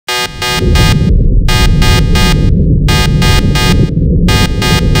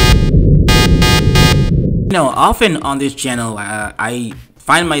Often on this channel, I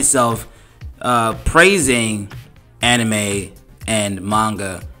find myself praising anime and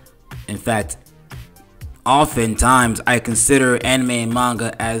manga. In fact, oftentimes I consider anime and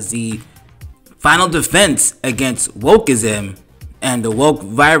manga as the final defense against wokeism and the woke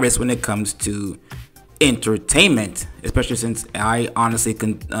virus when it comes to entertainment, especially since I honestly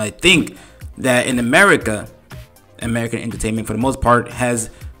think that in American entertainment for the most part has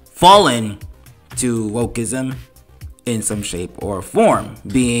fallen to wokeism in some shape or form,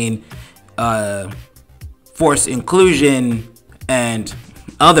 being forced inclusion and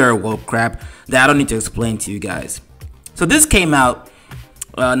other woke crap that I don't need to explain to you guys. So this came out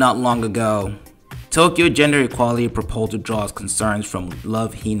not long ago. Tokyo gender equality proposal draws concerns from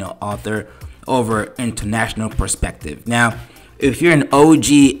Love Hina author over international perspective. Now, if you're an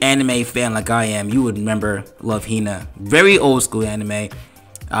OG anime fan like I am, you would remember Love Hina. Very old school anime.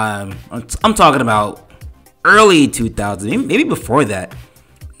 I'm talking about early 2000s, maybe before that.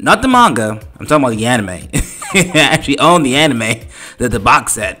 Not the manga, I'm talking about the anime. I actually own the anime, the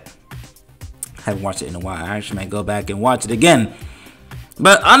box set. I haven't watched it in a while. I actually might go back and watch it again.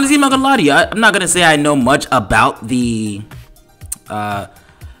 But honestly, I'm not gonna lie to you. I'm not gonna say I know much about the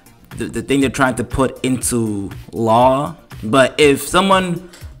thing they're trying to put into law. But if someone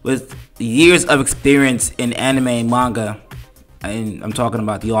with years of experience in anime and manga, and I'm talking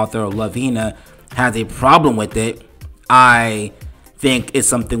about the author of Love Hina, has a problem with it, I think it's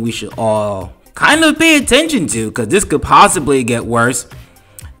something we should all kind of pay attention to, because this could possibly get worse,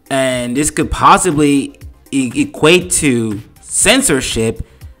 and this could possibly equate to censorship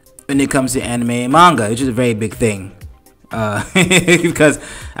when it comes to anime and manga, which is a very big thing. Because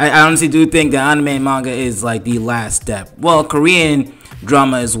I honestly do think that anime and manga is like the last step. Well, Korean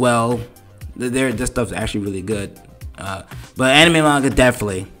drama as well. Their stuff's actually really good. But anime and manga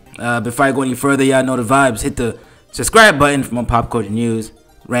definitely. Before I go any further, y'all know the vibes. Hit the subscribe button for more pop culture news,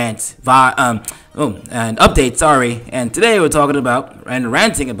 rants, and updates. Sorry. And today we're talking about and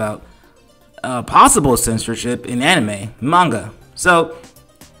ranting about possible censorship in anime, manga. So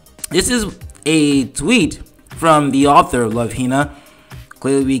this is a tweet from the author of Love Hina.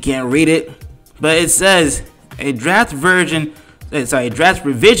 Clearly we can't read it, but it says a draft revision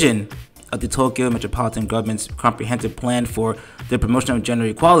of the Tokyo Metropolitan Government's comprehensive plan for the promotion of gender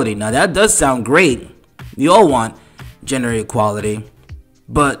equality. Now that does sound great. We all want gender equality,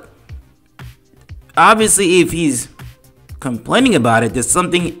 but obviously if he's complaining about it, there's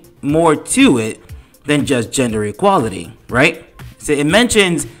something more to it than just gender equality, right? So it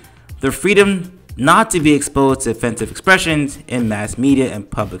mentions the freedom not to be exposed to offensive expressions in mass media and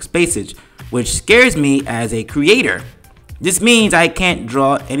public spaces, which scares me as a creator. This means I can't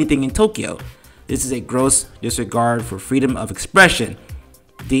draw anything in Tokyo. This is a gross disregard for freedom of expression.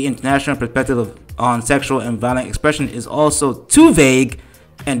 The international perspective on sexual and violent expression is also too vague,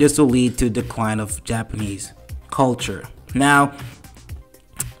 and this will lead to decline of Japanese culture. Now,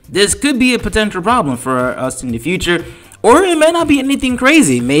 this could be a potential problem for us in the future, or it may not be anything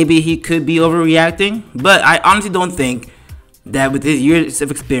crazy. Maybe he could be overreacting, but I honestly don't think that with his years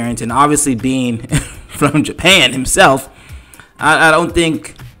of experience and obviously being from Japan himself, I don't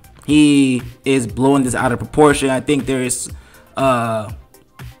think he is blowing this out of proportion. I think there is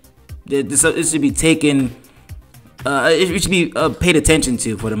this should be taken, it should be paid attention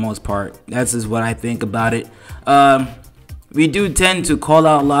to for the most part. That's just what I think about it. We do tend to call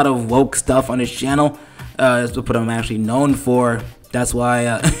out a lot of woke stuff on this channel. That's what I'm actually known for. That's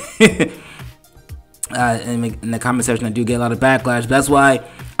why in the comment section I do get a lot of backlash. That's why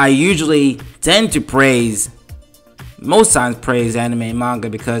I usually tend to most times praise anime and manga,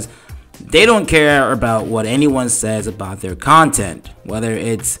 because they don't care about what anyone says about their content, whether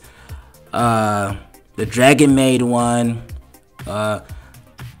it's the Dragon Maid one,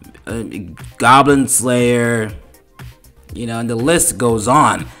 Goblin Slayer, and the list goes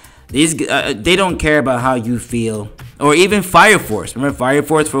on. These they don't care about how you feel, or even Fire Force. Remember Fire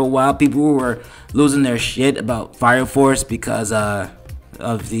Force? For a while, people were losing their shit about Fire Force because of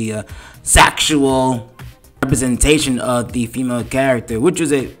the sexual representation of the female character, which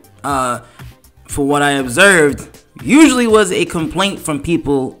was for what I observed, usually was a complaint from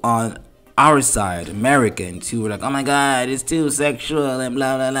people on our side, Americans, who were like, "Oh my God, it's too sexual," and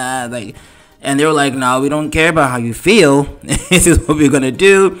blah blah blah. And they were like, "No, we don't care about how you feel. This is what we're gonna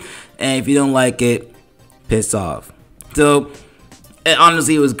do, and if you don't like it, piss off." So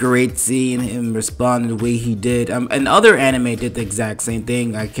honestly, it was great seeing him respond the way he did. And other anime did the exact same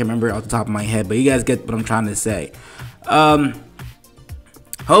thing. I can't remember off the top of my head, but you guys get what I'm trying to say.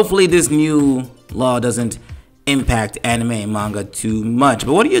 Hopefully this new law doesn't impact anime and manga too much.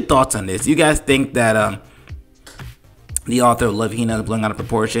 But what are your thoughts on this? You guys think that the author of Love Hina is blowing out of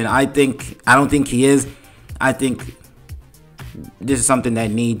proportion. I don't think he is. I think this is something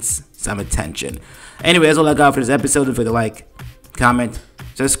that needs some attention. Anyway, that's all I got for this episode. Don't forget to like, comment,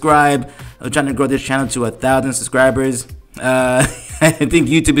 subscribe. I'm trying to grow this channel to 1,000 subscribers. I think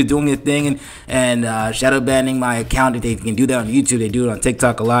YouTube is doing its thing and shadow banning my account. If they can do that on YouTube, they do it on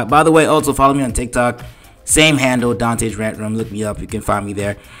TikTok a lot. By the way, also follow me on TikTok. Same handle, Dante's Rant Room. Look me up. You can find me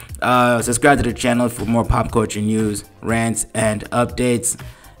there. Subscribe to the channel for more pop culture news, rants, and updates.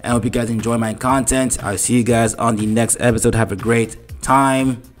 I hope you guys enjoy my content. I'll see you guys on the next episode. Have a great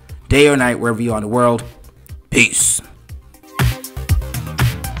time, day or night, wherever you are in the world. Peace.